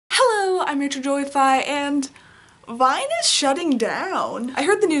Hello, I'm RachelJoyify, and Vine is shutting down. I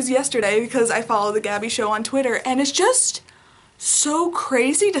heard the news yesterday because I follow the Gabby Show on Twitter, and it's just so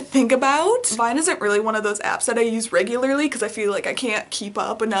crazy to think about. Vine isn't really one of those apps that I use regularly because I feel like I can't keep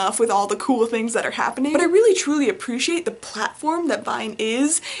up enough with all the cool things that are happening. But I really truly appreciate the platform that Vine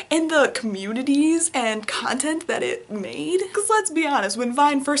is and the communities and content that it made. Because let's be honest, when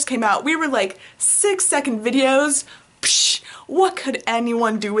Vine first came out, we were like 6-second videos. Psh, what could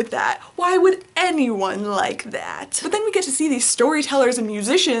anyone do with that? Why would anyone like that? But then we get to see these storytellers and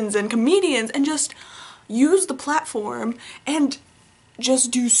musicians and comedians and just use the platform and just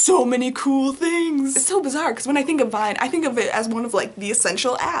do so many cool things. It's so bizarre because when I think of Vine, I think of it as one of like the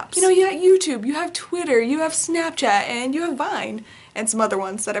essential apps. You know, you have YouTube, you have Twitter, you have Snapchat, and you have Vine. And some other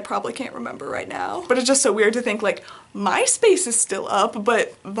ones that I probably can't remember right now. But it's just so weird to think like MySpace is still up,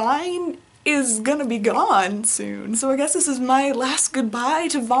 but Vine is gonna be gone soon. So I guess this is my last goodbye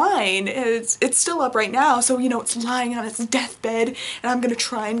to Vine. It's still up right now, so you know, it's lying on its deathbed and I'm gonna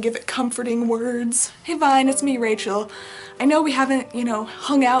try and give it comforting words. Hey Vine, it's me, Rachel. I know we haven't, you know,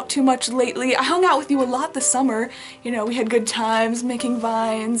 hung out too much lately. I hung out with you a lot this summer. You know, we had good times making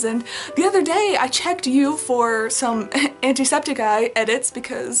Vines, and the other day I checked you for some antiseptic eye edits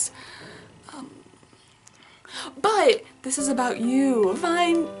because, but this is about you.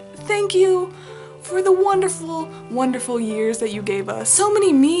 Vine, thank you for the wonderful, wonderful years that you gave us. So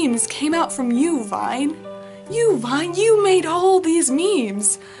many memes came out from you, Vine. You, Vine, you made all these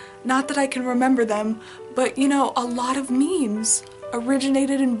memes. Not that I can remember them, but you know, a lot of memes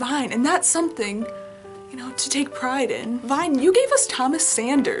originated in Vine, and that's something, you know, to take pride in. Vine, you gave us Thomas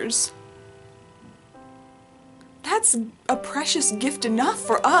Sanders. That's a precious gift enough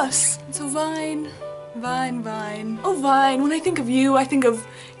for us. So Vine, Vine. Oh Vine, when I think of you, I think of,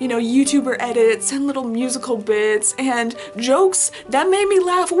 you know, YouTuber edits and little musical bits and jokes that made me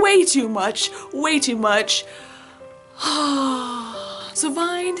laugh way too much. So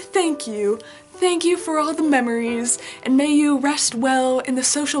Vine, thank you. Thank you for all the memories, and may you rest well in the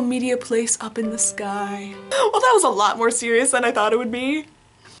social media place up in the sky. Well, that was a lot more serious than I thought it would be.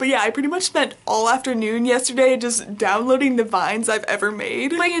 But yeah, I pretty much spent all afternoon yesterday just downloading the Vines I've ever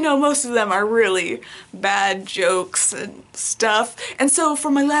made. But you know, most of them are really bad jokes and stuff. And so for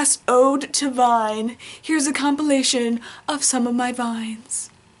my last ode to Vine, here's a compilation of some of my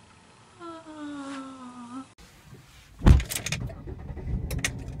Vines.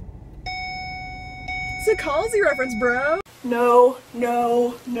 It's a Halsey reference, bro. No.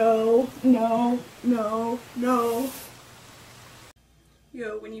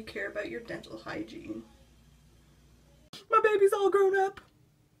 Yo, when you care about your dental hygiene. My baby's all grown up.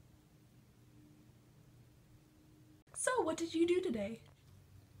 So, what did you do today?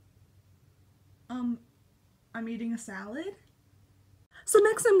 I'm eating a salad. So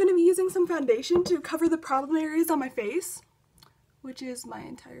next I'm gonna be using some foundation to cover the problem areas on my face, which is my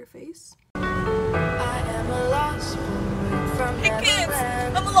entire face. I am a lost boy from Hey kids!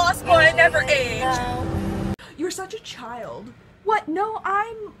 I'm a lost boy, I never age! You're such a child. What? No,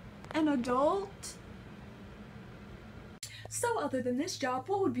 I'm an adult. So other than this job,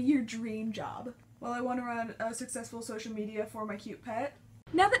 what would be your dream job? Well, I want to run a successful social media for my cute pet.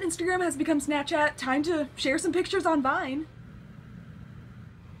 Now that Instagram has become Snapchat, time to share some pictures on Vine.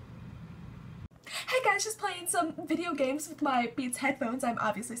 Hey guys, just playing some video games with my Beats headphones. I'm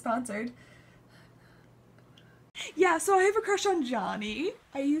obviously sponsored. Yeah, so I have a crush on Johnny.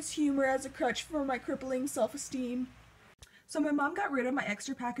 I use humor as a crutch for my crippling self-esteem. So my mom got rid of my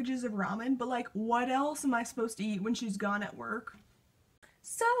extra packages of ramen, but like, what else am I supposed to eat when she's gone at work?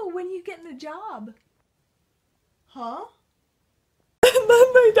 So, when you getting a job? Huh? And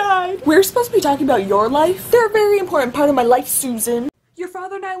then they died. We're supposed to be talking about your life. They're a very important part of my life, Susan. Your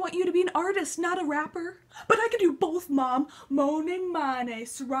father and I want you to be an artist, not a rapper. But I can do both, Mom. Moaning Mane,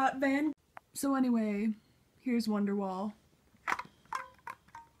 Surat Van. So anyway, here's Wonderwall.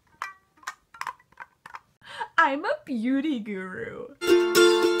 I'm a beauty guru.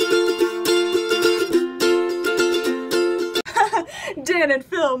 Dan and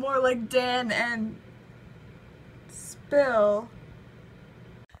Phil, more like Dan and Spill.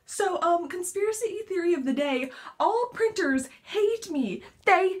 So, conspiracy theory of the day, all printers hate me.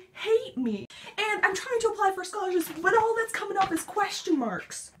 They hate me. And I'm trying to apply for scholarships, but all that's coming up is question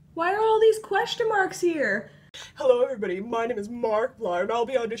marks. Why are all these question marks here? Hello everybody, my name is Markiplier and I'll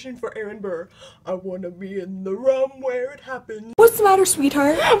be auditioning for Aaron Burr. I wanna be in the room where it happens. What's the matter,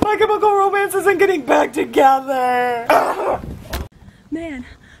 sweetheart? My Chemical Romance isn't getting back together! Man,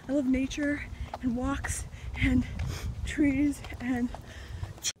 I love nature and walks and trees and...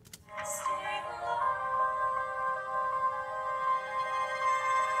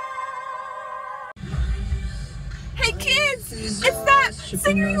 It's that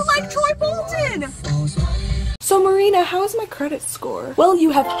singer you like, Troy Bolton! So Marina, how is my credit score? Well, you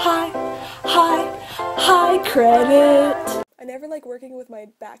have high credit. I never like working with my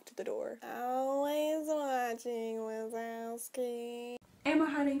back to the door. Always watching Wazowski. Am I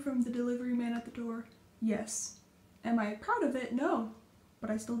hiding from the delivery man at the door? Yes. Am I proud of it? No.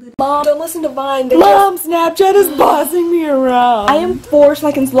 But I still did. Mom, don't listen to Vine. Mom, Snapchat is bossing me around. I am 4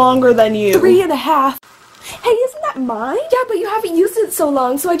 seconds longer than you. 3.5. Hey, isn't that mine? Yeah, but you haven't used it so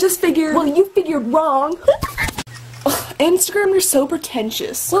long, so I just figured. Well, you figured wrong. Ugh, Instagram, you're so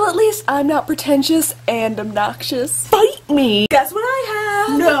pretentious. Well, at least I'm not pretentious and obnoxious. Fight me. Guess what I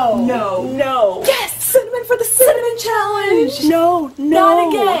have? No. No. No. Yes! Cinnamon for the cinnamon challenge! No. No. Not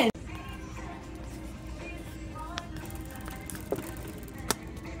again.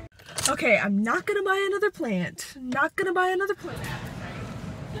 Okay, I'm not gonna buy another plant. Not gonna buy another plant.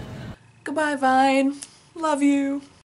 Goodbye, Vine. Love you.